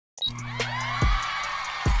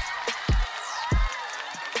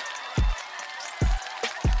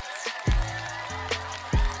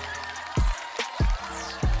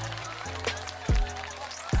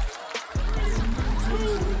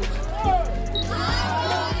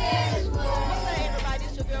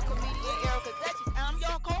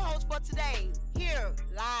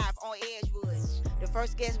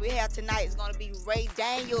we have tonight is going to be Ray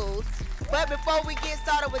Daniels. But before we get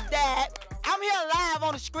started with that, I'm here live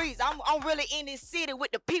on the streets. I'm really in this city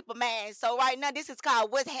with the people, man. So right now, this is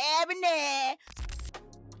called What's Happening.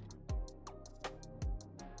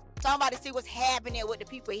 So I'm about to see what's happening with the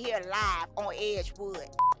people here live on Edgewood.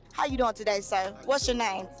 How you doing today, sir? What's your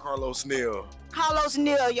name? Carlos Neal. Carlos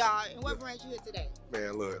Neal, y'all. And what brings you here today?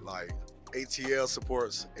 Man, look, like ATL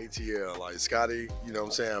supports ATL. Like Scotty, you know what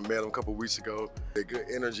I'm saying? I met him a couple weeks ago. The good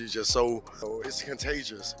energy just so it's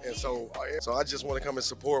contagious. And so I just want to come and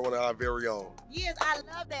support one of our very own. Yes, I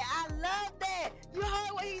love that. I love that. You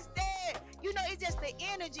heard what he said. You know, it's just the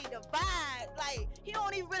energy, the vibe. Like, he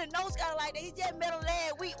don't even really know Scotty like that. He just met him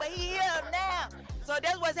last week, but he here now. So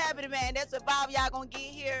that's what's happening, man. That's the vibe y'all gonna get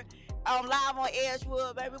here live on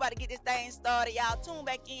Edgewood. Baby, we about to get this thing started. Y'all tune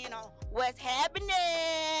back in on What's Happening.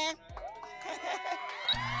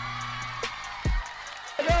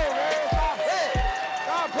 Go, man.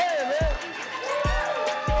 Stop playing, man.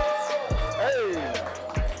 Hey.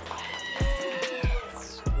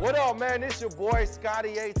 What up, man? This your boy,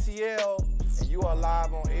 Scotty ATL, and you are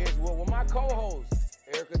live on Edgewood with my co-host,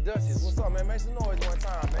 Duchess. What's up, man? Make some noise one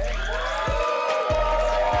time, man.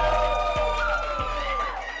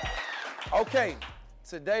 Okay,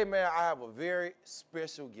 today, man, I have a very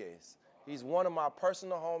special guest. He's one of my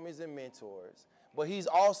personal homies and mentors, but he's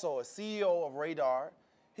also a CEO of Radar.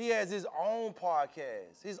 He has his own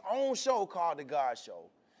podcast, his own show called The God Show.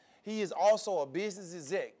 He is also a business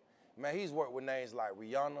exec. Man, he's worked with names like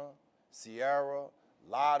Rihanna, Sierra,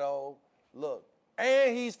 Lotto, look,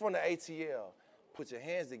 and he's from the ATL. Put your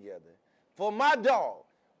hands together for my dog,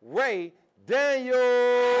 Ray Daniels.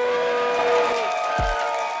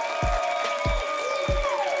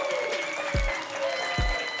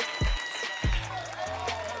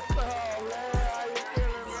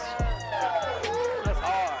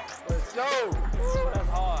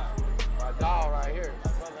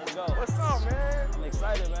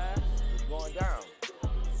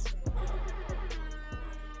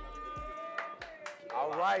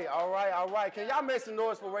 All right. Can y'all make some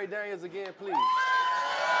noise for Ray Daniels again, please?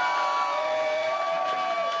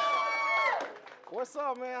 What's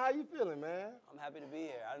up, man? How you feeling, man? I'm happy to be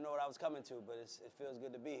here. I don't know what I was coming to, but it feels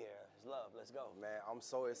good to be here. It's love. Let's go. Man, I'm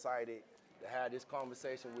so excited to have this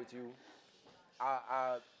conversation with you.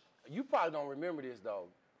 You probably don't remember this, though,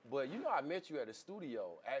 but you know I met you at the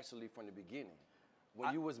studio, actually, from the beginning,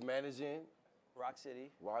 when you was managing Rock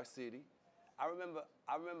City. I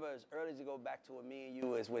remember as early as to go back to me and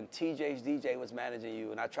you is when TJ's DJ was managing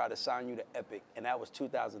you, and I tried to sign you to Epic, and that was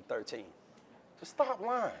 2013. Just stop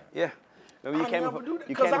lying. Yeah. Remember you came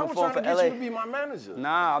because I was trying to get you to be my manager.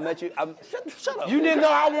 Nah, I met you. Shut up. You didn't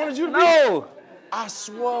know I wanted you to be? No. I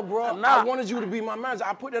swear, bro. Nah. I wanted you to be my manager.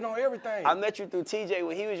 I put that on everything. I met you through TJ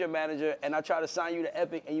when he was your manager, and I tried to sign you to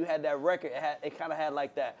Epic, and you had that record. It kind of had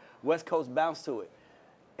like that West Coast bounce to it.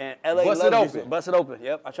 And LA Bust It Open. Bust It Open.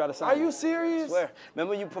 Yep, I tried to sign. Are you serious? I swear.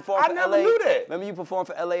 Remember you performed for LA? I never knew that. Remember you performed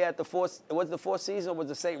for LA at the Fourth? Was it the Fourth Season or was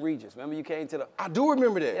it St. Regis? Remember you came to the? I do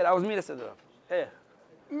remember that. Yeah, that was me that set it up. Yeah.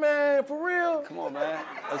 Man, for real? Come on, man.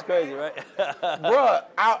 That's crazy, right? Bruh,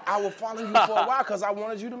 I was following you for a while because I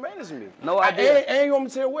wanted you to manage me. No idea. And you want me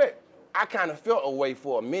to tell you what? I kind of felt away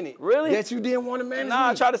for a minute. Really? That you didn't want to manage me. Nah,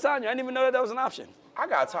 I tried to sign you. I didn't even know that was an option. I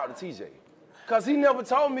got to talk to TJ. Because he never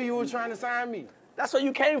told me you were trying to sign me. That's what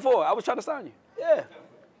you came for. I was trying to sign you. Yeah.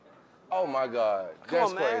 Oh, my God. Come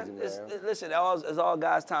That's on, crazy, man. man. Listen, it's all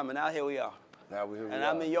God's time, and now here we are. Now we're here. And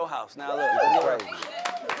I'm in your house. Now look. This is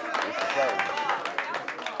crazy.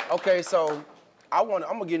 Okay, so I'm going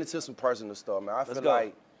to get into some personal stuff, man. I feel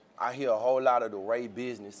like I hear a whole lot of the Ray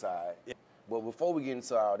business side. Yeah. But before we get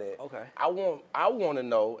into all that, okay. I want to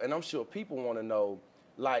know, and I'm sure people want to know,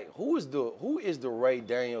 like, who is the Ray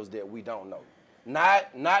Daniels that we don't know?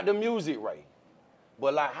 Not the music Ray,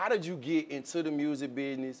 but like, how did you get into the music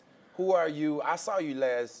business? Who are you? I saw you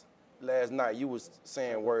last night. You was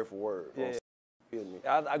saying word for word. Yeah.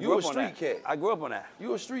 I grew up on that. Cat. I grew up on that.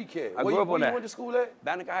 You a street cat. I grew up on that. You went to school at?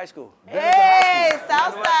 Banneker High School. Hey,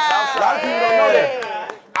 Southside. A lot of people don't know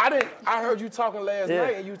that. I heard you talking last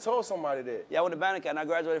night and you told somebody that. Yeah, I went to Banneker and I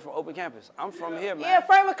graduated from Open Campus. I'm from here, man. Yeah,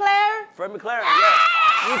 Fred McLaren. Fred McLaren,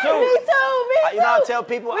 yeah. Me too. Me too. You know, I tell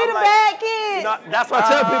people. We the bad kids. You know, that's what I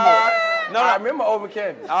tell people. No, I remember Open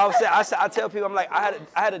Campus. I tell people, I'm like, I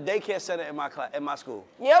had a daycare center in my school.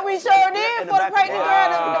 Yeah, we sure did for the pregnant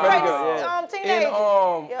girl, the pregnant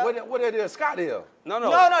teenager. What it is, Scottsdale? No,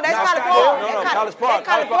 that's College Park.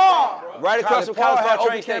 College Park. Right across from College Park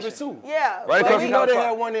train Campus station. too. Yeah. Right across from College Park. They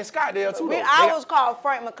had one in Scottsdale too. Ours called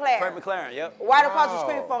Frank McLaren. Frank McLaren, yep. Right across the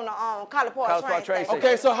street from the College Park train station.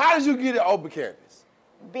 Okay, so how did you get at Open Campus?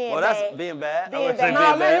 being Well, bad. that's being bad. Being bad.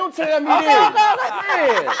 Nah, let him tell me this.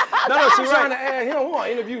 Man, No, she's she's trying right. to ask him. We want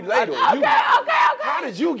to interview later. Okay. How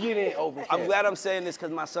did you get in open I'm camp? glad I'm saying this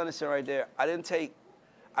because my son is sitting right there. I didn't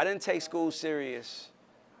take school serious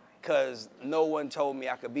because no one told me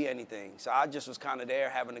I could be anything. So I just was kind of there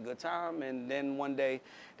having a good time. And then one day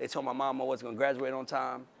they told my mom I wasn't going to graduate on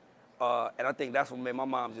time. And I think that's what made my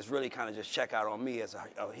mom just really kind of just check out on me as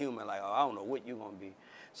a human. Like, oh, I don't know what you're going to be.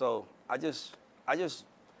 So I just going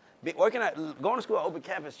to school at open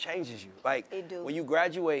campus changes you. Like, It do. when you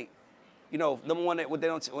graduate, you know, number one,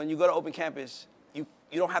 when you go to open campus, you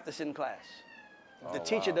don't have to sit in class. The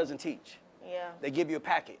teacher doesn't teach. Yeah. They give you a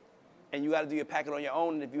packet, and you got to do your packet on your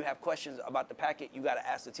own. And if you have questions about the packet, you got to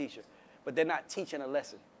ask the teacher. But they're not teaching a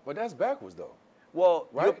lesson. But that's backwards, though. Well,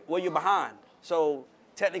 Right? you're behind. So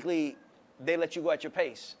technically, they let you go at your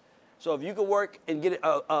pace. So if you can work and get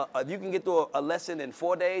if you can get through a lesson in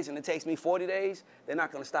 4 days, and it takes me 40 days, they're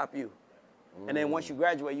not going to stop you. And then once you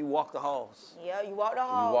graduate, you walk the halls. Yeah, you walk the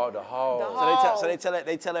hall. You walk the hall.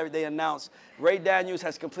 They announce Ray Daniels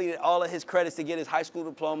has completed all of his credits to get his high school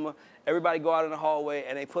diploma. Everybody go out in the hallway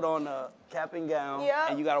and they put on a cap and gown, Yeah.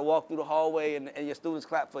 and you got to walk through the hallway and your students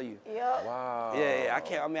clap for you. Yep. Wow. Yeah,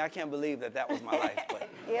 I can't believe that was my life. But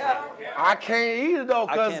Yeah. I can't either, though,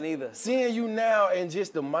 I because can't either. seeing you now and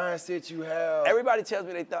just the mindset you have. everybody tells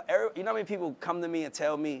me you know how many people come to me and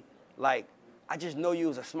tell me, like, I just know you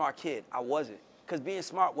was a smart kid. I wasn't, because being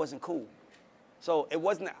smart wasn't cool. So it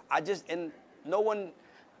wasn't, I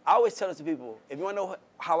always tell this to people, if you want to know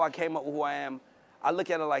how I came up with who I am, I look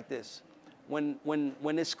at it like this. When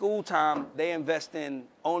it's school time, they invest in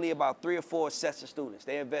only about 3 or 4 sets of students.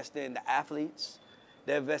 They invest in the athletes,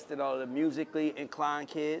 they invest in all of the musically inclined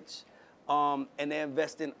kids, and they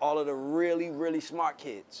invest in all of the really, really smart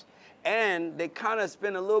kids. And they kind of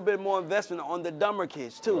spend a little bit more investment on the dumber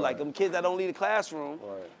kids too, like them kids that don't leave the classroom.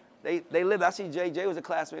 Right. They live. I see Jay was a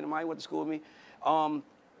classmate of mine. He went to school with me.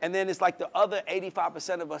 And then it's like the other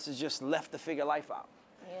 85% of us is just left to figure life out.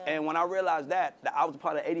 Yeah. And when I realized that I was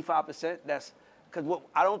part of 85%, that's because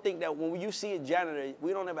I don't think that when you see a janitor,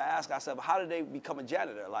 we don't ever ask ourselves, how did they become a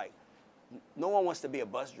janitor? Like, no one wants to be a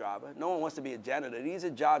bus driver. No one wants to be a janitor. These are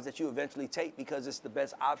jobs that you eventually take because it's the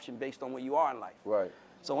best option based on where you are in life. Right.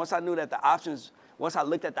 So once I knew that once I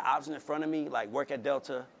looked at the options in front of me, like work at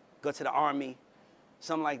Delta, go to the Army,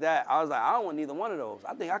 something like that, I was like, I don't want neither one of those.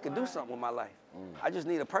 I think I could do something with my life. I just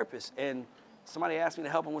need a purpose. And somebody asked me to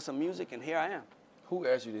help them with some music, and here I am. Who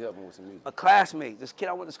asked you to help him with some music? A classmate, this kid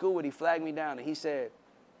I went to school with, he flagged me down, and he said,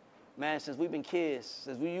 man, since we've been kids,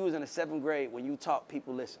 since we was in the 7th grade, when you talk,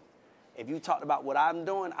 people listen. If you talked about what I'm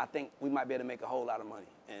doing, I think we might be able to make a whole lot of money.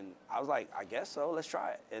 And I was like, I guess so, let's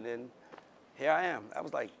try it. And then here I am. That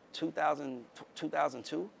was like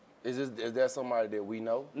 2002. Is that somebody that we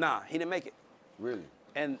know? Nah, he didn't make it. Really?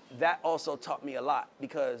 And that also taught me a lot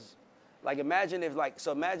because, like, imagine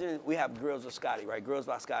we have Grills with Scotty, right? Grills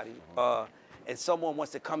by Scotty. And someone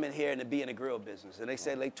wants to come in here and to be in the grill business. And they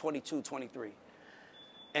say like 22, 23.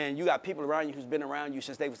 And you got people around you who's been around you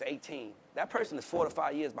since they was 18. That person is 4 to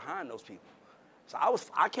 5 years behind those people. So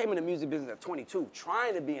I came in the music business at 22,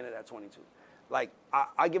 trying to be in it at 22. Like,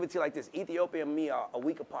 I give it to you like this. Ethiopia and me are a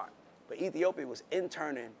week apart. But Ethiopia was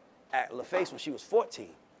interning at LaFace when she was 14,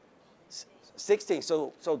 16.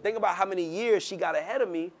 So think about how many years she got ahead of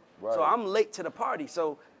me. Right. So I'm late to the party.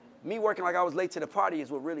 So me working like I was late to the party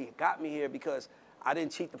is what really got me here, because I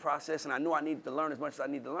didn't cheat the process, and I knew I needed to learn as much as I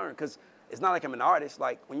need to learn. Because it's not like I'm an artist.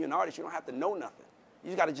 Like, when you're an artist, you don't have to know nothing. You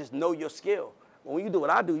just got to just know your skill. But when you do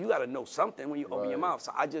what I do, you got to know something when you open your mouth.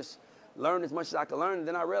 So I just learned as much as I could learn, and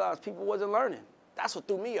then I realized people wasn't learning. That's what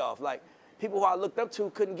threw me off. Like, people who I looked up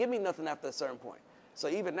to couldn't give me nothing after a certain point. So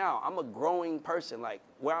even now, I'm a growing person. Like,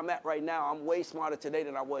 where I'm at right now, I'm way smarter today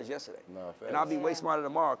than I was yesterday. And I'll be way smarter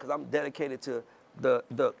tomorrow, because I'm dedicated to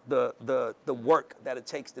the work that it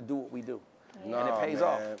takes to do what we do. And it pays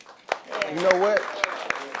off. You know what?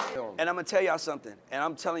 And I'm going to tell y'all something, and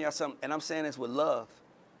I'm telling y'all something, and I'm saying this with love.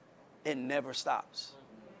 It never stops.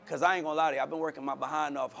 Because I ain't going to lie to you, I've been working my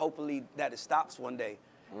behind off, hopefully that it stops one day.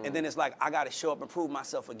 And then it's like, I got to show up and prove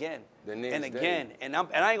myself again and again. And I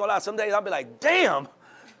ain't going to lie, some days I'll be like, damn.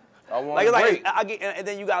 And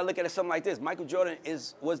then you got to look at it something like this. Michael Jordan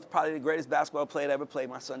was probably the greatest basketball player to ever play.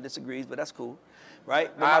 My son disagrees, but that's cool,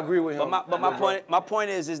 right? But I agree with him. But my point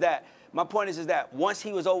is that once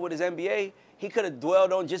he was over with his NBA, he could have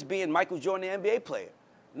dwelled on just being Michael Jordan, the NBA player.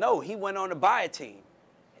 No, he went on to buy a team.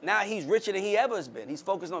 Now he's richer than he ever has been. He's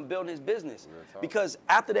focused on building his business. Because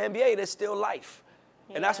after the NBA, there's still life.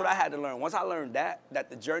 And that's what I had to learn. Once I learned that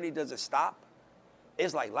the journey doesn't stop,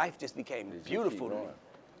 it's like life just became beautiful to me.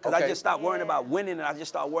 Because I just stopped worrying about winning, and I just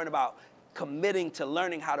started worrying about committing to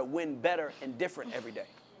learning how to win better and different every day.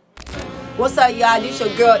 What's up, y'all? This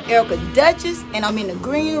your girl, Erica Duchess, and I'm in the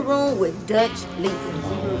green room with Dutch Lee.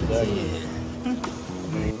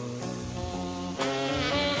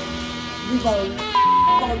 We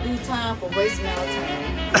gonna do time for wasting our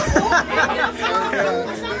time.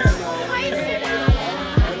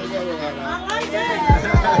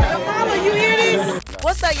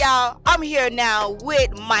 What's up, y'all? I'm here now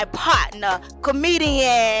with my partner,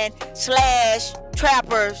 comedian slash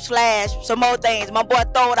trapper slash some more things. My boy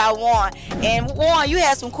Throw It I Warren. And Warren, you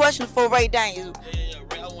had some questions for Ray Daniels. Yeah,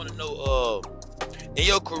 Ray, I want to know, in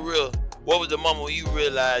your career, what was the moment when you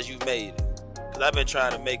realized you made it? Because I've been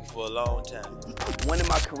trying to make it for a long time. When in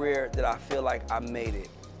my career did I feel like I made it?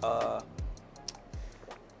 I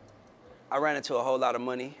ran into a whole lot of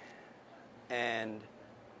money, and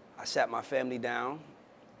I sat my family down.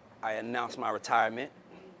 I announced my retirement,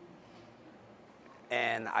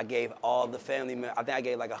 and I gave all the family, I think I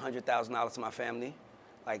gave like $100,000 to my family.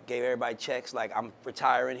 Like gave everybody checks, like I'm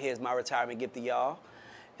retiring, here's my retirement gift to y'all.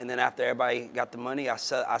 And then after everybody got the money, I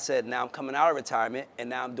said, now I'm coming out of retirement,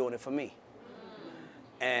 and now I'm doing it for me.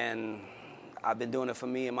 And I've been doing it for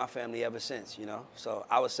me and my family ever since, you know? So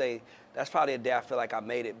I would say that's probably a day I feel like I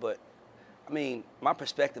made it, but I mean, my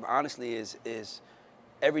perspective honestly is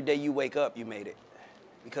every day you wake up, you made it.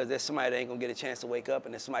 Because there's somebody that ain't gonna get a chance to wake up,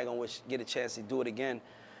 and there's somebody gonna get a chance to do it again.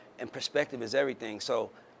 And perspective is everything.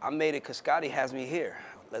 So I made it because Scotty has me here.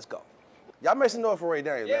 Let's go. Y'all make some noise for Ray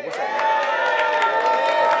Daniels, man. What's up, man?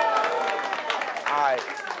 All right.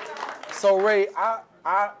 So Ray,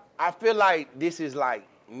 I feel like this is like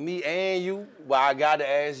me and you, but I gotta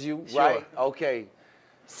ask you, Sure. right? Okay.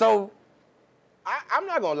 So I'm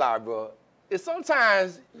not gonna lie, bro. It's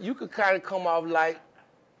sometimes you could kind of come off like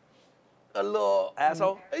a little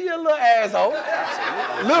asshole. Yeah, a little asshole.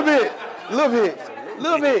 Little bit.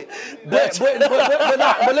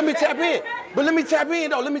 But let me tap in. Let me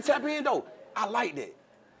tap in though. I like that.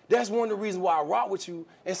 That's one of the reasons why I rock with you.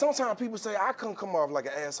 And sometimes people say I can come off like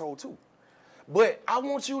an asshole too. But I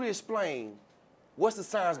want you to explain what's the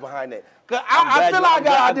science behind that. Cause I feel like I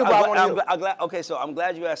got an idea, but I want to hear. Okay, so I'm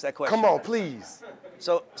glad you asked that question. Come on, please.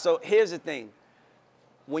 So here's the thing.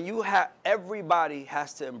 When you everybody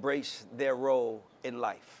has to embrace their role in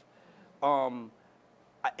life.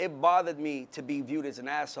 It bothered me to be viewed as an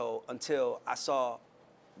asshole until I saw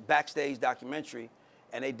Backstage documentary,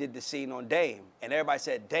 and they did the scene on Dame, and everybody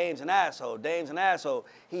said Dame's an asshole. Dame's an asshole.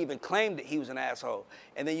 He even claimed that he was an asshole,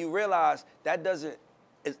 and then you realize that doesn't.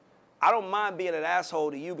 I don't mind being an asshole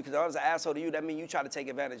to you, because if I was an asshole to you, that means you try to take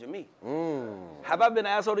advantage of me. Have I been an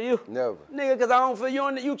asshole to you? Never. Nigga, because I don't feel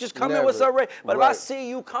you just come in with some Ray. But if I see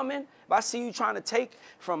you coming, if I see you trying to take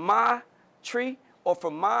from my tree or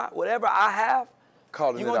from my whatever I have,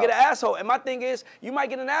 you're going to get an asshole. And my thing is, you might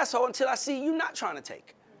get an asshole until I see you not trying to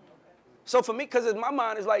take. So for me, because in my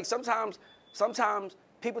mind, it's like sometimes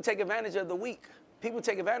people take advantage of the weak. People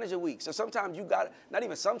take advantage of weak. So sometimes you got, not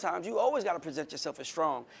even sometimes, you always got to present yourself as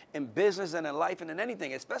strong in business and in life and in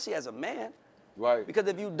anything, especially as a man. Right. Because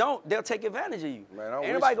if you don't, they'll take advantage of you. Man,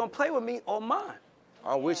 ain't nobody going to play with me or mine.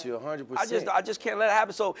 I'm with you 100%. I just can't let it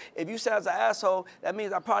happen. So if you said I was an asshole, that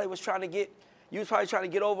means I probably was trying to get, you was probably trying to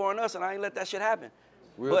get over on us, and I ain't let that shit happen.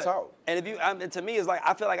 Real talk. And if you, and to me, it's like,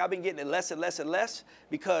 I feel like I've been getting it less and less and less,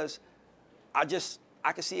 because I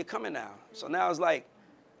can see it coming now. So now it's like,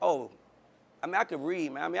 oh, I mean, I could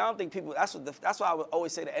read, man. I mean, I don't think people, that's why I would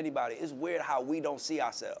always say to anybody, it's weird how we don't see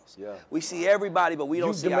ourselves. Yeah. We see everybody, but we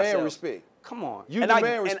don't see ourselves. You demand respect. Come on. You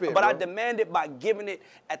demand respect, but bro. I demand it by giving it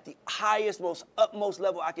at the highest, most utmost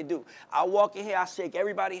level I can do. I walk in here, I shake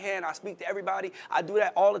everybody's hand, I speak to everybody. I do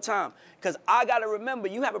that all the time. Because I got to remember,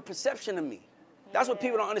 you have a perception of me. That's what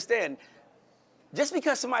people don't understand. Just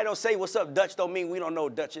because somebody don't say, what's up, Dutch, don't mean we don't know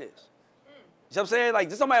what Dutch is. You know what I'm saying?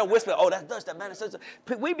 Like, somebody will whisper, oh, that's Dutch, that man is such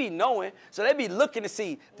a... We be knowing, so they be looking to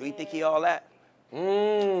see, do he think he all that?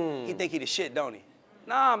 He think he the shit, don't he?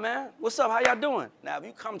 Nah, man. What's up? How y'all doing? Now, if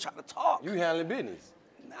you come try to talk... You handling business.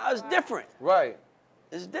 Now, it's different. Right.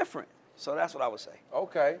 It's different. So that's what I would say.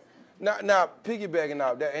 Okay. Now piggybacking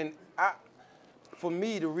out that, and for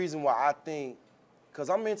me, the reason why I think, because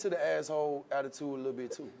I'm into the asshole attitude a little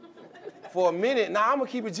bit too. For a minute, now I'm going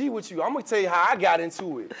to keep it G with you. I'm going to tell you how I got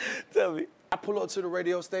into it. Tell me. I pull up to the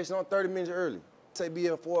radio station, I'm 30 minutes early. Say be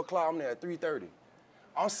at 4 o'clock, I'm there at 3:30.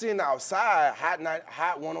 I'm sitting outside, hot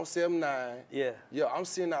 107.9. Yeah. Yeah, I'm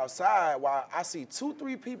sitting outside while I see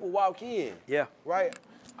 2-3 people walk in. Yeah. Right?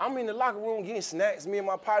 I'm in the locker room getting snacks. Me and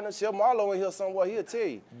my partner, Chef Marlo, in here somewhere, he'll tell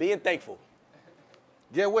you. Being thankful.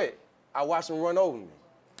 Get what? I watch them run over me.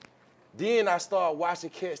 Then I start watching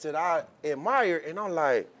cats that I admire, and I'm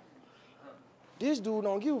like, This dude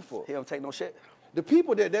don't give a fuck. He don't take no shit. The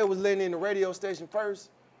people that was letting in the radio station first,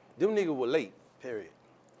 them niggas were late. Period.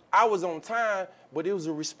 I was on time, but it was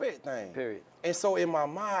a respect thing. Period. And so in my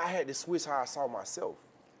mind, I had to switch how I saw myself.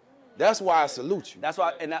 That's why I salute you. That's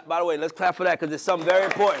why, and that, by the way, let's clap for that because it's something very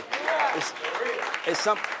important. It's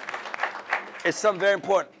something very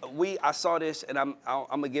important. I saw this, and I'm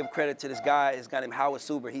gonna give credit to this guy. This guy named Howard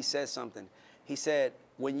Suber. He said something. He said,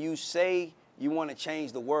 when you say you want to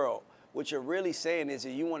change the world, what you're really saying is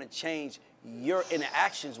that you want to change your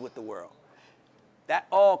interactions with the world. That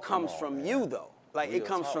all comes from you, though. Like, it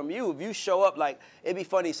comes from you. If you show up, like, it'd be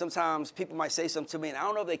funny. Sometimes people might say something to me, and I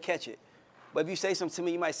don't know if they catch it. But if you say something to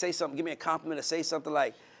me, you might say something, give me a compliment, or say something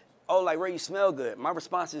like, oh, like, Ray, you smell good. My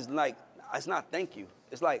response is like, it's not thank you.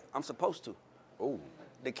 It's like, I'm supposed to. Ooh.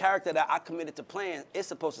 The character that I committed to playing is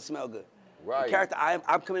supposed to smell good. Right. The character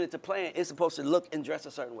I'm committed to playing is supposed to look and dress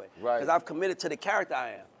a certain way. Right. Because I've committed to the character I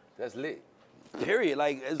am. That's lit. Period.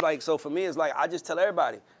 Like, it's like, so for me, it's like, I just tell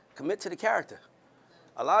everybody, commit to the character.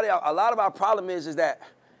 A lot of our problem is that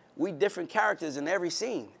we different characters in every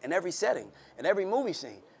scene, in every setting, in every movie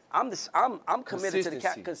scene. I'm committed to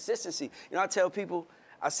the consistency. You know, I tell people,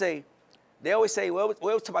 I say, they always say, well, we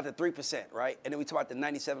always talk about the 3%, right? And then we talk about the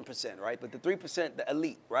 97%, right? But the 3%, the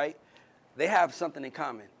elite, right? They have something in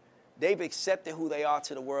common. They've accepted who they are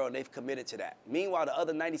to the world, and they've committed to that. Meanwhile, the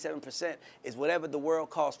other 97% is whatever the world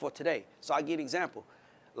calls for today. So I'll give you an example.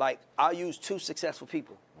 Like, I'll use 2 successful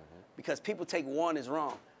people because people take one as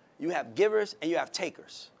wrong. You have givers and you have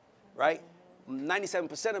takers, right?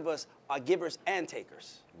 97% of us are givers and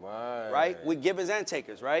takers, right? We're givers and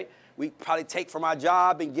takers, right? We probably take from our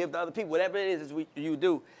job and give to other people, whatever it is you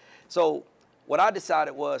do. So what I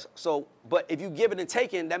decided was, but if you give it and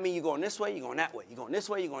taking, that means you're going this way, you're going that way. You're going this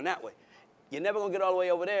way, you're going that way. You're never going to get all the way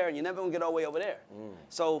over there, and you're never going to get all the way over there.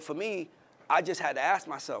 So for me, I just had to ask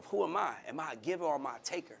myself, who am I? Am I a giver or am I a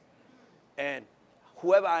taker? And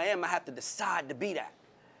whoever I am, I have to decide to be that.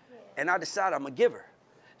 And I decided I'm a giver.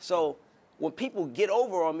 So when people get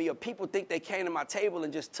over on me or people think they came to my table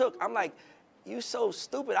and just took, I'm like, you so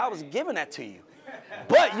stupid, I was giving that to you.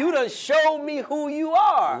 But you done showed me who you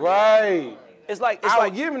are. Right. It's like I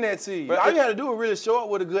was giving that to you. All you had to do was really show up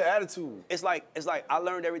with a good attitude. It's like I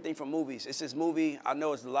learned everything from movies. It's this movie, I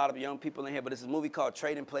know it's a lot of young people in here, but it's a movie called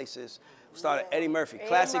Trading Places. Started Eddie Murphy,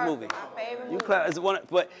 classic movie. My favorite movie.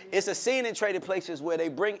 But it's a scene in Trading Places where they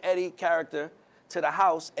bring Eddie character to the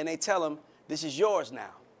house and they tell him, this is yours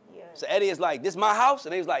now. Yeah. So Eddie is like, this my house?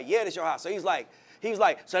 And he's like, yeah, this your house. So he's like,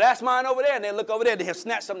 so that's mine over there. And they look over there, he'll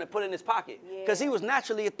snatch something and put it in his pocket. Because he was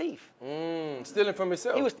naturally a thief. Stealing from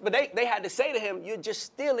himself. But they had to say to him, you're just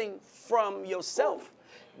stealing from yourself.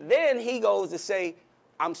 Then he goes to say,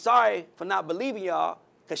 I'm sorry for not believing y'all,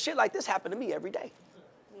 because shit like this happened to me every day.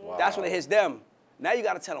 Wow. That's when it hits them. Now you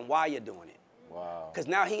got to tell them why you're doing it. Wow. Because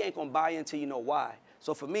now he ain't going to buy into you know why.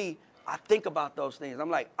 So for me, I think about those things. I'm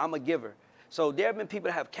like, I'm a giver. So there have been people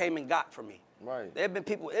that have came and got from me. Right. There have been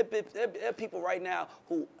people, there are people right now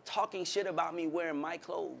who talking shit about me wearing my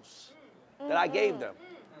clothes that I gave them,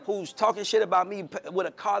 who's talking shit about me with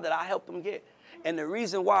a car that I helped them get. And the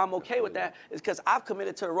reason why I'm okay with that is because I've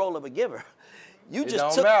committed to the role of a giver. You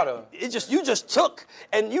just took, you just took,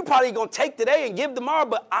 and you probably gonna take today and give tomorrow,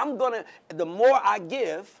 but I'm gonna, the more I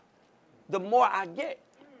give, the more I get.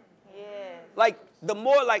 Yeah. Like, the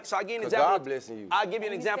more, like, so I give you an example. God blessing you. I'll give you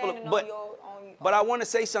an example, but I want to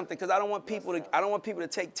say something because I don't want people to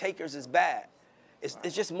take takers as bad.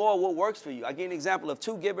 It's just more what works for you. I give you an example of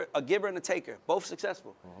a giver and a taker, both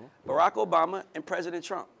successful. Barack Obama and President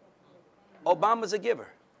Trump. Obama's a giver.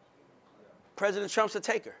 President Trump's a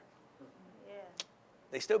taker.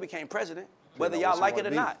 They still became president, whether y'all like it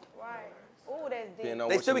or not. Right. Ooh, that's deep.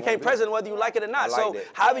 They still became president whether you like it or not. So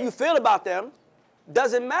however you feel about them,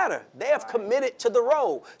 doesn't matter. They have committed to the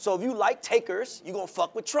role. So if you like takers, you're going to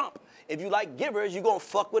fuck with Trump. If you like givers, you're going to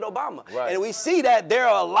fuck with Obama. Right. And we see that there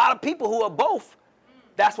are a lot of people who are both.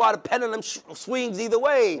 That's why the pendulum swings either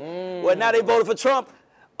way. Well, now they voted for Trump.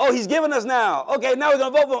 Oh, he's giving us now. Okay, now we're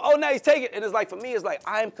going to vote for him. Oh, now he's taking it. And it's like, for me, it's like,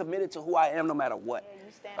 I am committed to who I am no matter what.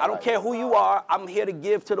 I don't care who you are. I'm here to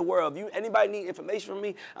give to the world. If anybody need information from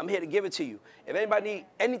me, I'm here to give it to you. If anybody need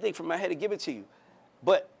anything from me, I'm here to give it to you.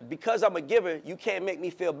 But because I'm a giver, you can't make me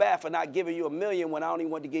feel bad for not giving you $1 million when I only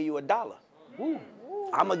want to give you $1.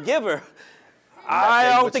 I'm a giver.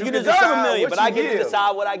 I don't think you deserve $1 million, but I get to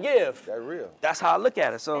decide what I give. That's real. That's how I look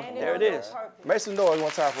at it. So there it is. Make some noise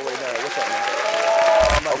one time for right now. What's up, man?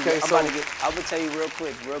 I'm gonna tell you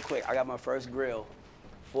real quick. I got my first grill,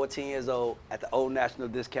 14 years old, at the Old National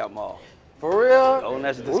Discount Mall. For real? Old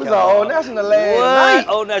National We was Discount. on Old National last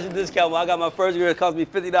night. Old National Discount. I got my first girl. It cost me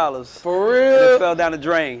 $50. For And real? it fell down the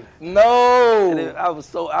drain. No. And it,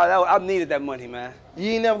 I needed that money, man.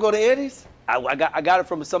 You ain't never go to Eddie's? I got it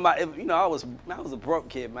from somebody. You know, I was a broke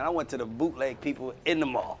kid, man. I went to the bootleg people in the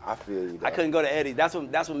mall. I feel you. I couldn't go to Eddie's. That's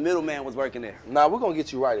when middleman was working there. Nah, we're gonna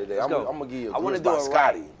get you right today. I'm Go. gonna give you a I want to grits do by it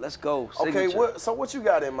Scotty. right. Let's go. Okay, Signature. so what you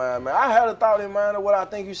got in mind, man? I had a thought in mind of what I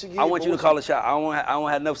think you should get. I want you to call a shot. I don't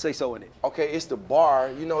have no say so in it. Okay, it's the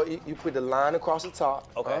bar. You know, you put the line across the top.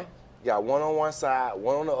 Okay. You got one on one side,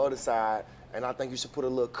 one on the other side, and I think you should put a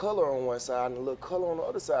little color on one side and a little color on the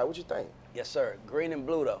other side. What you think? Yes, sir. Green and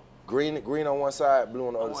blue, though. Green on one side, blue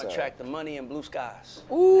on the I other want side. to attract the money and blue skies.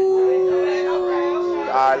 Ooh.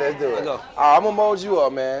 All right, let's do it. Let's go. All right, I'm gonna mold you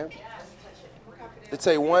up, man. It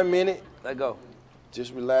take 1 minute. Let's go.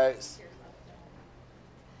 Just relax.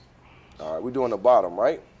 All right, we're doing the bottom,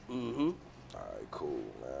 right? Mm-hmm. All right, cool,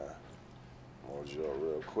 man. Mold you up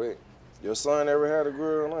real quick. Your son ever had a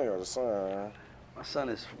grill? No, your son, man. My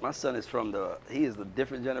son is from he is the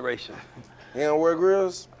different generation. He don't wear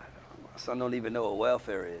grills? My son don't even know what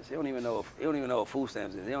welfare is. He don't even know what food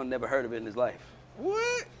stamps is. He don't never heard of it in his life.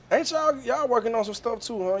 What? Ain't y'all working on some stuff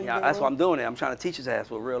too, huh? Yeah, that's why I'm doing it. I'm trying to teach his ass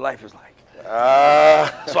what real life is like.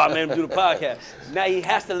 That's why I made him do the podcast. Now he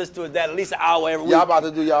has to listen to it at least an hour every week. Y'all about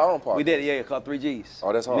to do y'all own part? We did it, yeah, called 3Gs.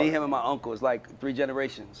 Oh, that's hard. Me, him, and my uncle. It's like 3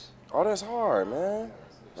 generations. Oh, that's hard, man.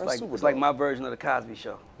 That's super It's like dope. my version of the Cosby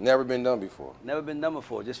Show. Never been done before. Never been done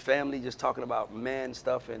before. Just family, just talking about man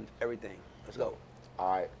stuff and everything. Let's go.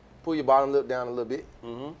 All right. Pull your bottom lip down a little bit.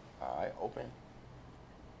 Mm-hmm. All right, open.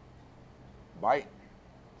 Bite.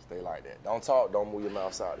 Stay like that. Don't talk, don't move your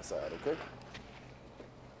mouth side to side, okay?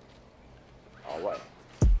 All right.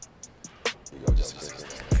 Here you go, just a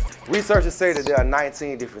second. Researchers say that there are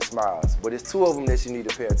 19 different smiles, but it's 2 of them that you need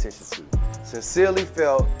to pay attention to. Sincerely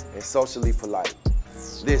felt and socially polite.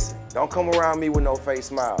 Listen, don't come around me with no fake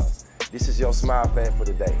smiles. This is your smile fan for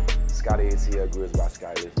the day. Scotty ATL Grills by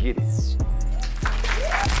Scotty. Let's get it.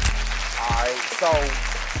 All right, so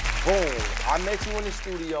boom, I met you in the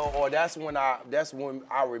studio, or that's when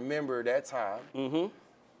I remember that time. Mm-hmm.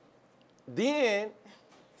 Then,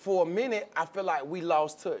 for a minute, I feel like we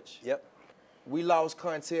lost touch. Yep. We lost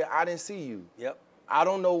contact. I didn't see you. Yep. I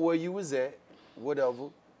don't know where you was at, whatever.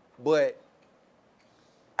 But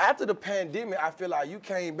after the pandemic, I feel like you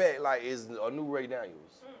came back like it's a new Ray Daniels.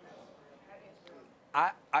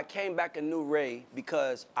 I came back a new Ray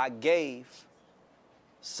because I gave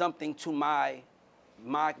something to my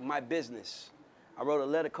business. I wrote a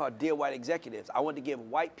letter called Dear White Executives. I wanted to give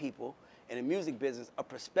white people in the music business a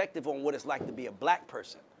perspective on what it's like to be a black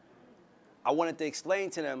person. I wanted to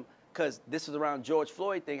explain to them, because this was around George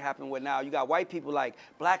Floyd thing happened where now you got white people like,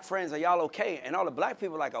 black friends, are y'all okay? And all the black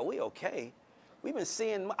people like, are we okay? We've been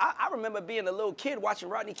seeing, I remember being a little kid watching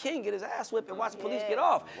Rodney King get his ass whipped and watch police get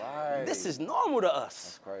off. Right. This is normal to us.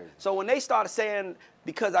 That's crazy. So when they started saying,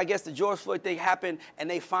 because I guess the George Floyd thing happened and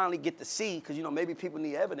they finally get to see, because you know, maybe people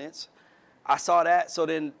need evidence, I saw that. So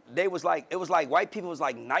then they was like, it was like white people was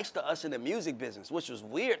like nice to us in the music business, which was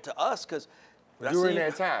weird to us, because During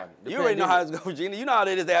that time. You already know how it's going, Gina. You know how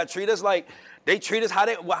it is. They treat us like, they treat us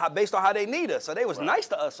based on how they need us. So they was nice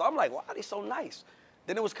to us. So I'm like, why are they so nice?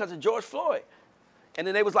 Then it was because of George Floyd. And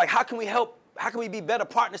then they was like, how can we help? How can we be better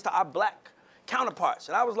partners to our black counterparts?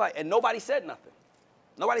 And I was like, and nobody said nothing.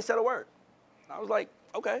 Nobody said a word. I was like,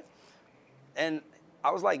 okay. And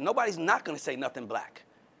I was like, nobody's not gonna say nothing black.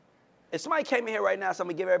 If somebody came in here right now, so I'm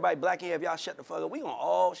gonna give everybody black in here, if y'all shut the fuck up, we gonna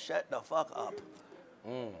all shut the fuck up.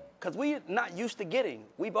 Because we're not used to getting.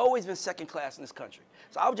 We've always been second class in this country.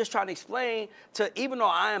 So I was just trying to explain to, even though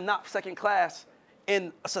I am not second class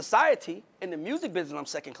in society, in the music business, I'm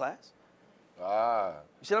second class. Ah.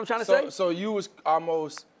 You see what I'm trying to say? So you was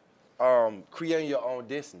almost creating your own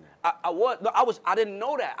destiny. I didn't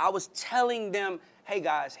know that. I was telling them, hey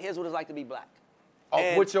guys, here's what it's like to be black.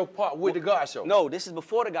 Oh, with your part, with the God Show? No, this is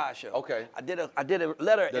before the God Show. Okay. I did a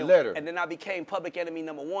letter. Letter. And then I became public enemy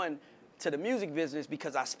 #1 to the music business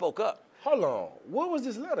because I spoke up. Hold on. What was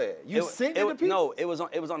this letter at? You sent it to people? No, it was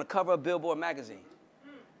on the cover of Billboard magazine.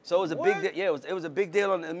 So it was a big deal. Yeah, it was a big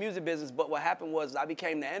deal in the music business. But what happened was I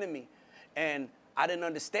became the enemy, and I didn't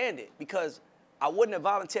understand it because I wouldn't have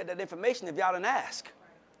volunteered that information if y'all didn't ask.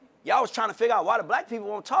 Y'all was trying to figure out why the black people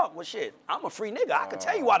won't talk. Well, shit, I'm a free nigga. I can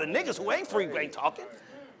tell you why the niggas who ain't free ain't talking.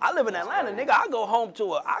 I live in Atlanta, nigga. I go home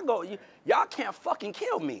to y'all can't fucking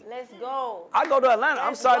kill me. Let's go. I go to Atlanta. I'm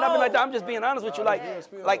Let's sorry, go. not be like that. I'm just being honest with you. Like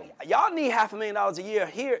y'all need $500,000 a year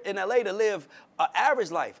here in LA to live an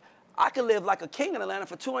average life. I can live like a king in Atlanta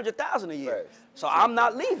for $200,000 a year. Right. So I'm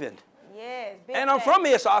not leaving. Yes, big And I'm facts. from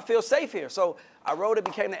here, so I feel safe here. So I wrote it,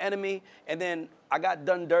 became the enemy, and then I got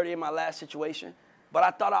done dirty in my last situation. But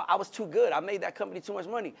I thought I was too good. I made that company too much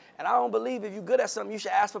money. And I don't believe if you're good at something, you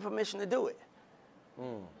should ask for permission to do it.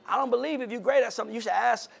 I don't believe if you're great at something, you should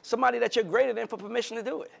ask somebody that you're greater than for permission to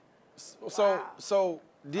do it. So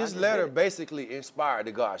this letter basically inspired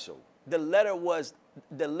the God Show. The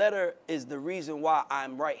letter is the reason why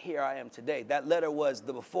I'm right here I am today. That letter was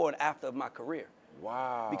the before and after of my career.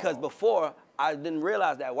 Wow. Because before, I didn't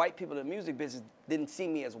realize that white people in the music business didn't see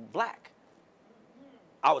me as black.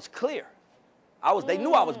 I was clear. They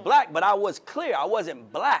knew I was black, but I was clear. I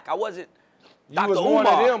wasn't black. I wasn't Dr. You was Umar. one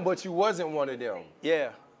of them, but you wasn't one of them.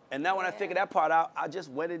 Yeah. And now when I figured that part out, I just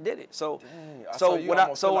went and did it. So, Dang, so you when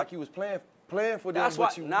almost feel like you was playing for them, that's why,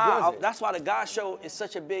 but you wasn't. that's why the God Show is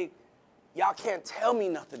such a big, y'all can't tell me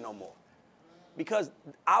nothing no more. Because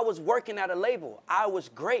I was working at a label. I was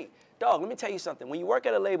great. Dog, let me tell you something. When you work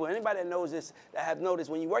at a label, anybody that knows this, that have noticed,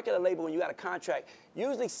 when you work at a label and you got a contract,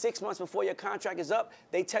 usually 6 months before your contract is up,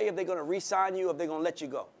 they tell you if they're going to re-sign you or if they're going to let you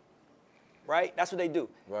go. Right? That's what they do.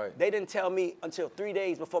 Right. They didn't tell me until 3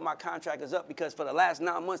 days before my contract is up because for the last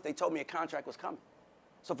 9 months, they told me a contract was coming.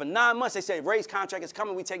 So for 9 months, they said, Ray's contract is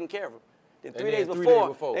coming, we taking care of him. Then 3 days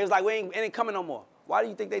before, they was like, it ain't coming no more. Why do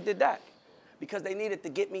you think they did that? Because they needed to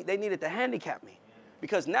get me, they needed to handicap me.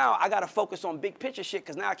 Because now I got to focus on big picture shit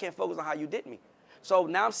because now I can't focus on how you did me. So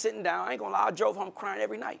now I'm sitting down. I ain't going to lie. I drove home crying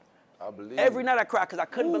every night. I believe Every night I cried because I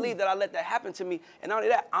couldn't believe that I let that happen to me. And not only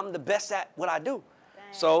that, I'm the best at what I do. Dang.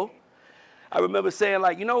 So I remember saying,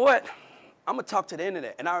 like, you know what? I'm going to talk to the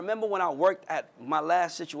internet. And I remember when I worked at my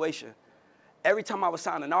last situation, every time I was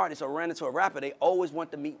signing an artist or ran into a rapper, they always want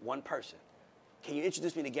to meet one person. Can you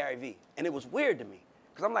introduce me to Gary V? And it was weird to me.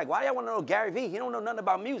 Because I'm like, why y'all want to know Gary V? He don't know nothing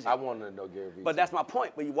about music. I wanted to know Gary V. But that's my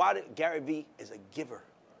point. But Gary V is a giver.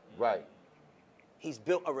 Right. He's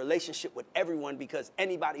built a relationship with everyone because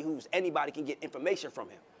anybody can get information from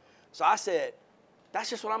him. So I said, that's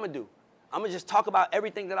just what I'm going to do. I'm going to just talk about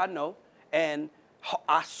everything that I know. And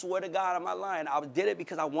I swear to God, I'm not lying. I did it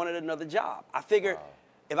because I wanted another job. I figured,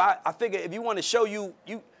 if you want to show you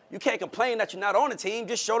can't complain that you're not on the team.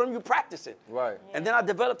 Just show them you practicing. Right. Yeah. And then I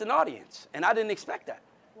developed an audience, and I didn't expect that.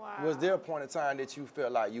 Wow. Was there a point in time that you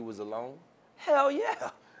felt like you was alone? Hell yeah.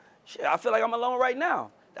 Shit, I feel like I'm alone right now.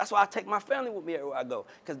 That's why I take my family with me everywhere I go,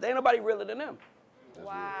 because there ain't nobody realer than them.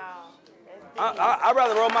 Wow. I'd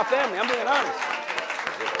rather roll my family. I'm being honest.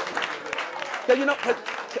 Because, you know,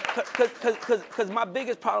 because my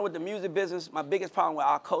biggest problem with the music business, my biggest problem with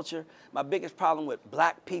our culture, my biggest problem with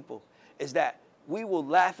black people is that we will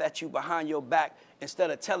laugh at you behind your back instead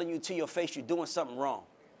of telling you to your face you're doing something wrong.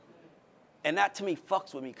 And that to me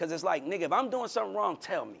fucks with me because it's like, nigga, if I'm doing something wrong,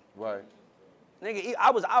 tell me. Right. Nigga, I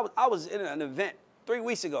was in an event 3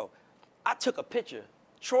 weeks ago. I took a picture.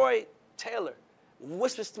 Troy Taylor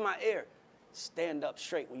whispers to my ear, stand up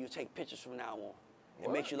straight when you take pictures from now on. It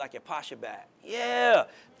makes you like your posture bad. Yeah.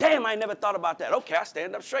 Damn, I never thought about that. Okay, I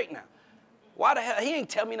stand up straight now. Why the hell? He ain't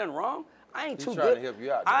tell me nothing wrong. I ain't too good. To help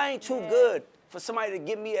you out, I ain't too good for somebody to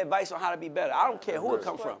give me advice on how to be better. I don't care who it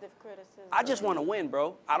come from. I just want to win,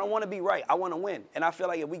 bro. I don't want to be right. I want to win. And I feel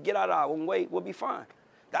like if we get out of our own way, we'll be fine.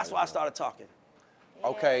 That's why I started talking.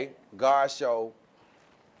 Okay, God Show.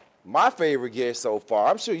 My favorite guest so far,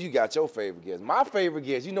 I'm sure you got your favorite guest. My favorite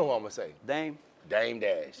guest, you know who I'm going to say. Dame. Dame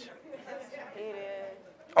Dash. It is.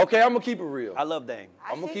 Okay, I'm going to keep it real. I love Dame.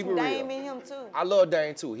 I'm going to keep it Dame real. in him too. I love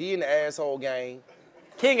Dame too. He in the asshole game.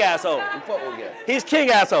 King asshole. We fuck with him. He's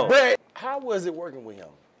king asshole. But how was it working with him?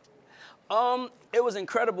 It was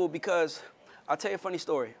incredible because I'll tell you a funny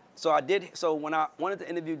story. So when I wanted to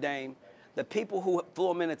interview Dame, the people who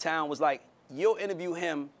flew him into town was like, you'll interview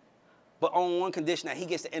him, but on one condition that he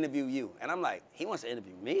gets to interview you. And I'm like, he wants to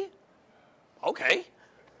interview me? Okay.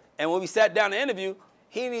 And when we sat down to interview,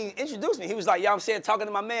 he didn't even introduce me. He was like, yeah, I'm saying, talking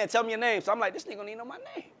to my man, tell me your name. So I'm like, this nigga don't even know my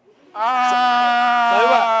name. So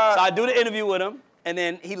I do the interview with him, and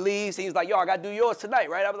then he leaves. He's like, yo, I got to do yours tonight,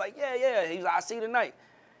 right? I was like, yeah. He's like, I'll see you tonight.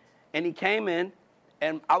 And he came in,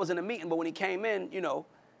 and I was in a meeting, but when he came in, you know,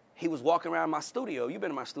 he was walking around my studio. You've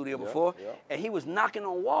been in my studio before. Yeah. And he was knocking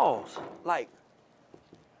on walls, like,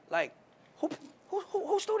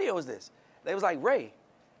 who studio is this? They was like, Ray.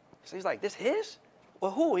 So he's like, this his?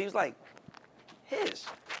 Well, who? He was like, his.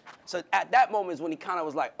 So at that moment is when he kind of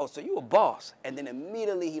was like, oh, so you a boss. And then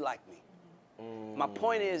immediately he liked me. My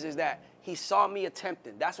point is that he saw me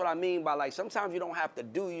attempting. That's what I mean by, like, sometimes you don't have to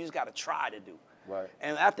do, you just got to try to do. Right.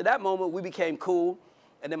 And after that moment, we became cool.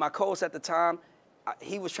 And then my co-host at the time,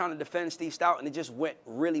 he was trying to defend Steve Stout, and it just went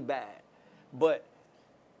really bad. But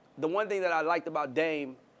the one thing that I liked about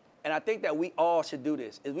Dame, and I think that we all should do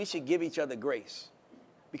this, is we should give each other grace.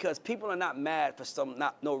 because people are not mad for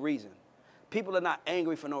no reason. People are not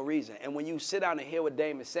angry for no reason. And when you sit down and hear what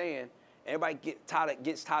Dame is saying, everybody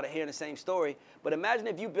gets tired of hearing the same story. But imagine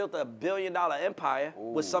if you built $1 billion empire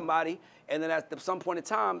with somebody, and then at some point in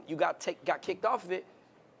time, you got kicked off of it,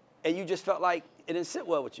 and you just felt like it didn't sit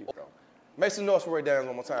well with you. Make some noise for Ray Daniels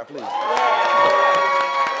one more time, please.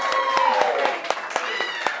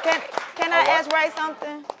 Can I ask Ray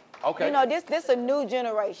something? Okay. You know, this a new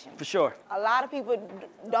generation. For sure. A lot of people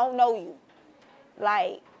don't know you.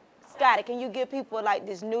 Like, Scotty, can you give people like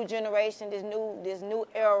this new generation, this new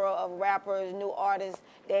era of rappers, new artists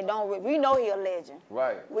that don't? We know he a legend.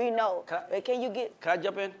 Right. We know. Can I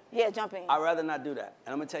jump in? Yeah, jump in. I'd rather not do that,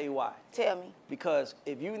 and I'm gonna tell you why. Tell me. Because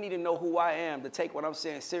if you need to know who I am to take what I'm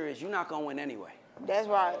saying serious, you're not gonna win anyway. That's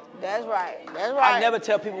right. That's right. That's right. I never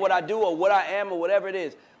tell people what I do or what I am or whatever it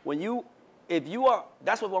is. If you are,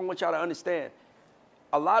 that's what I want y'all to understand.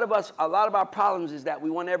 A lot of our problems is that we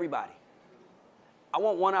want everybody. I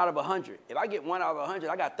want 1 out of 100. If I get 1 out of 100,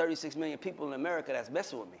 I got 36 million people in America that's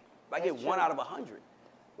messing with me. If I get 1 out of 100,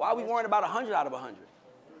 why are we worrying about 100 out of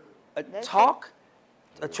 100? Talk,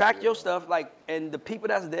 attract your stuff, and the people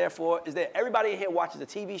that's there for is that everybody in here watches a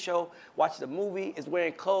TV show, watches a movie, is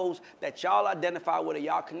wearing clothes that y'all identify with or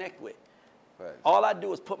y'all connect with. Right. All I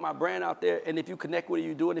do is put my brand out there, and if you connect with it,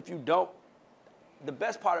 you do it. If you don't, the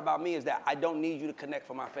best part about me is that I don't need you to connect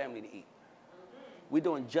for my family to eat. We're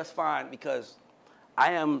doing just fine because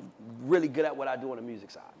I am really good at what I do on the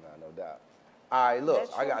music side. No doubt. All right, look,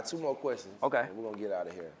 I got 2 more questions. Okay. We're going to get out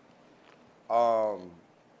of here.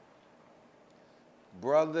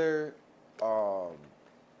 Brother,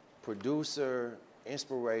 producer,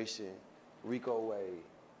 inspiration, Rico Wade.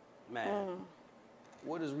 Man.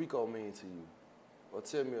 What does Rico mean to you? Or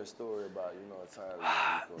tell me a story about, a time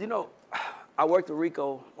with You Rico. know, I worked with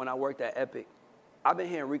Rico when I worked at Epic. I've been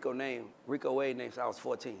hearing Rico Wade name since I was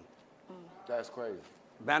 14. That's crazy.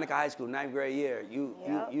 Banneker High School, 9th grade year.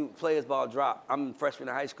 You players ball drop. I'm a freshman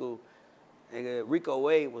in high school. And Rico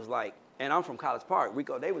Wade was like, and I'm from College Park.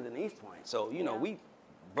 Rico, they was in East Point. So, we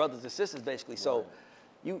brothers and sisters basically. So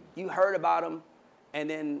you heard about him, and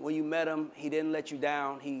then when you met him, he didn't let you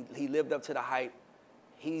down. He lived up to the hype.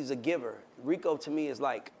 He's a giver. Rico to me is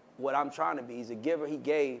like what I'm trying to be. He's a giver. He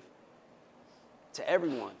gave to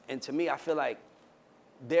everyone. And to me, I feel like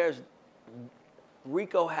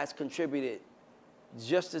Rico has contributed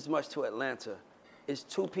just as much to Atlanta. It's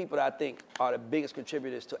 2 people that I think are the biggest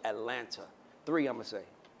contributors to Atlanta. 3, I'm going to say.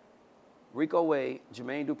 Rico Wade,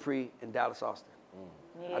 Jermaine Dupri, and Dallas Austin.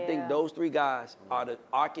 Yeah. I think those 3 guys are the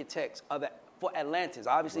architects of for Atlantans.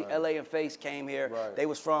 Obviously, LA and Face came here. Right. They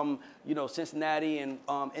was from, Cincinnati and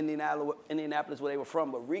Indianapolis where they were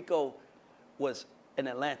from. But Rico was an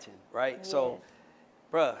Atlantan, right? Yeah. So,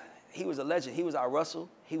 bruh, he was a legend. He was our Russell.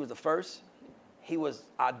 He was the first. He was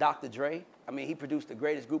our Dr. Dre. I mean, he produced the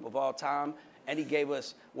greatest group of all time, and he gave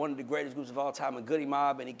us one of the greatest groups of all time, a Goody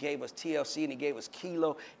Mob, and he gave us TLC, and he gave us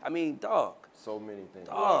Kilo. I mean, dog. So many things.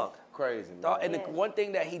 Dog. Crazy, man. Dog. And the one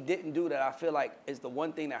thing that he didn't do that I feel like is the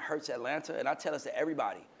one thing that hurts Atlanta, and I tell this to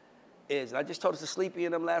everybody, is, and I just told this to Sleepy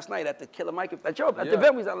and them last night at the Killer Mike, at the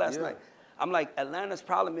event we was at last night. I'm like, Atlanta's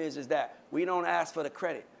problem is that we don't ask for the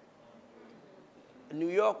credit. New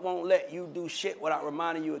York won't let you do shit without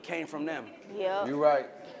reminding you it came from them. Yeah. You're right.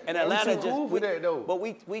 And Atlanta we too cool for that, though. But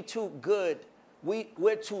we too good.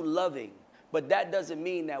 We're too loving. But that doesn't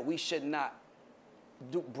mean that we should not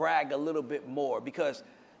brag a little bit more, because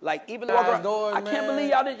like even though I can't believe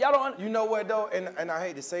y'all don't. You know what though, and I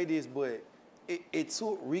hate to say this, but it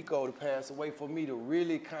took Rico to pass away for me to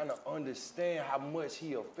really kind of understand how much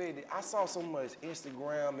he affected. I saw so much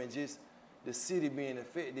Instagram and just the city being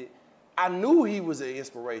affected. I knew he was an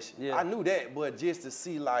inspiration. Yeah. I knew that, but just to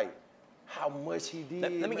see like how much he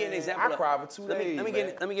did. Let me get an example. I cried for 2 days. Let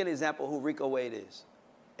me get an example of who Rico Wade is,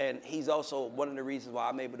 and he's also one of the reasons why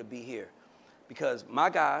I'm able to be here, because my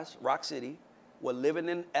guys, Rock City, were living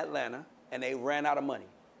in Atlanta and they ran out of money,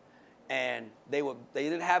 and they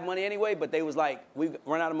didn't have money anyway, but they was like, we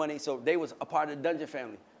run out of money, so they was a part of the Dungeon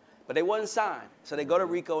family, but they wasn't signed, so they go to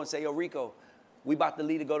Rico and say, yo, Rico, we about to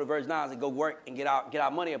leave to go to Virgin Islands and go work and get our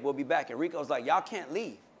money up. We'll be back. And Rico's like, y'all can't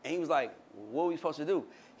leave. And he was like, what are we supposed to do?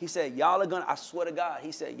 He said, y'all are gonna, I swear to God,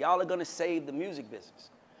 he said, y'all are gonna save the music business.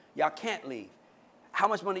 Y'all can't leave. How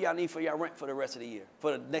much money y'all need for your rent for the rest of the year,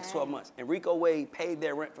 for the next 12 months? And Rico Wade paid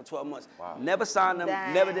their rent for 12 months. Wow. Never signed them,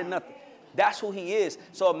 never did nothing. That's who he is.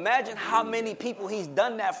 So imagine how many people he's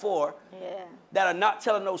done that for that are not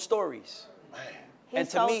telling those stories. And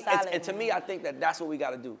to me, I think that's what we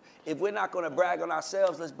got to do. If we're not going to brag on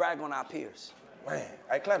ourselves, let's brag on our peers. Man,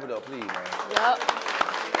 hey, clap it up, please, man. Yep.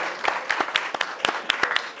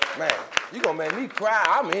 Man, you gonna make me cry.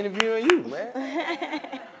 I'm interviewing you, man.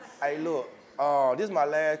 Hey, look, this is my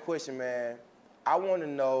last question, man. I want to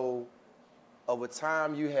know of a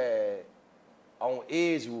time you had on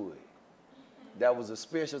Edgewood that was a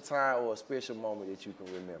special time or a special moment that you can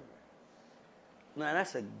remember. Man,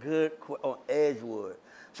 that's a good question. On Edgewood.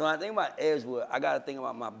 So when I think about Edgewood, I got to think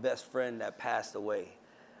about my best friend that passed away.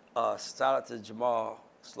 Shout out to Jamal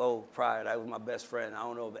Slow Pryor. That was my best friend. I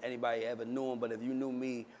don't know if anybody ever knew him, but if you knew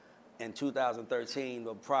me in 2013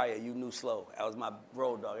 or prior, you knew Slow. That was my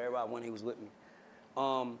road dog. Everybody when he was with me.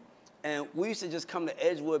 And we used to just come to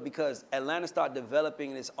Edgewood because Atlanta started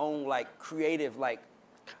developing its own like creative, like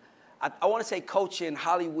I want to say coaching,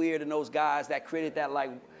 Hollywood and those guys that created that like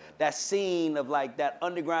that scene of like that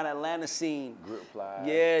underground Atlanta scene. Grip Fly.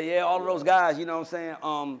 Yeah, all of those guys, you know what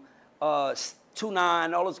I'm saying?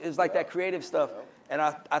 2-9, all those, it's like that creative stuff. And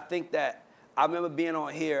I think that I remember being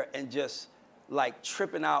on here and just like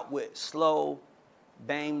tripping out with Slow,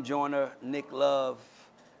 Bame Joyner, Nick Love,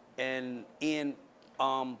 and Ian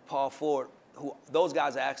Paul Ford, who those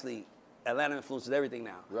guys are actually Atlanta influences everything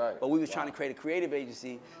now. Right. But we was trying to create a creative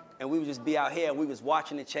agency, and we would just be out here and we was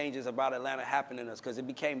watching the changes about Atlanta happening to us because it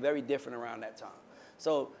became very different around that time.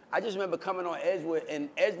 So I just remember coming on Edgewood, and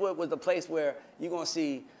Edgewood was the place where you're gonna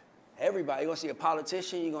see everybody. You're gonna see a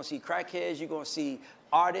politician, you're gonna see crackheads, you're gonna see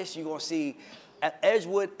artists, you're gonna see,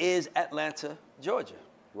 Edgewood is Atlanta, Georgia.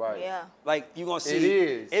 Right. Yeah. Like you're gonna see. It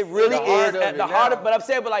is. It really is at the heart of, but I'm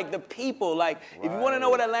saying, but like the people, like if you wanna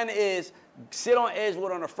know what Atlanta is, sit on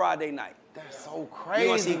Edgewood on a Friday night. That's so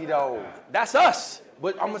crazy though. That's us.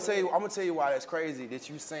 But I'm gonna tell you why that's crazy that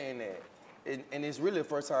you saying that. And it's really the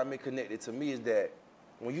first time it connected to me is that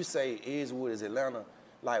when you say Edgewood is Atlanta,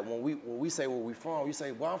 like when we say where we from, you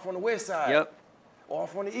say, well, I'm from the west side. Yep. Or I'm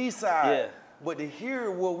from the east side. Yeah. But to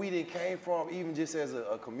hear where we done came from, even just as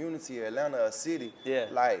a community, Atlanta, a city, yeah.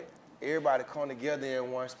 like everybody come together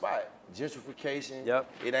in one spot. Gentrification.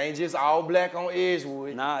 Yep. It ain't just all black on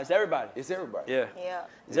Edgewood. Nah, it's everybody. It's everybody. Yeah. Yeah.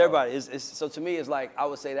 It's everybody. So to me, it's like, I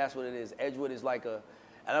would say that's what it is. Edgewood is like and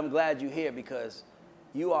I'm glad you're here because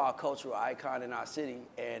you are a cultural icon in our city.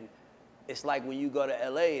 And it's like when you go to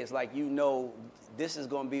LA, it's like, you know, this is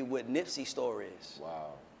gonna be what Nipsey's story is.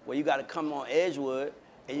 Wow. Where you gotta come on Edgewood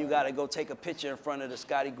and you gotta go take a picture in front of the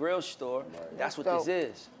Scotty Grill store. Right. That's what this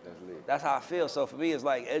is. That's lit. That's how I feel. So for me, it's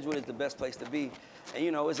like Edgewood is the best place to be. And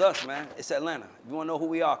you know, it's us, man. It's Atlanta. If you wanna know who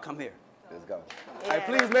we are, come here. Let's go. Yeah. Hey,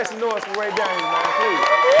 please make some noise for Ray Daniels, man, please.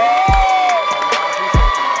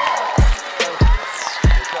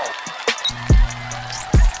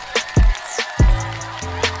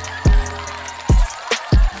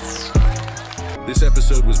 This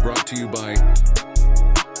episode was brought to you by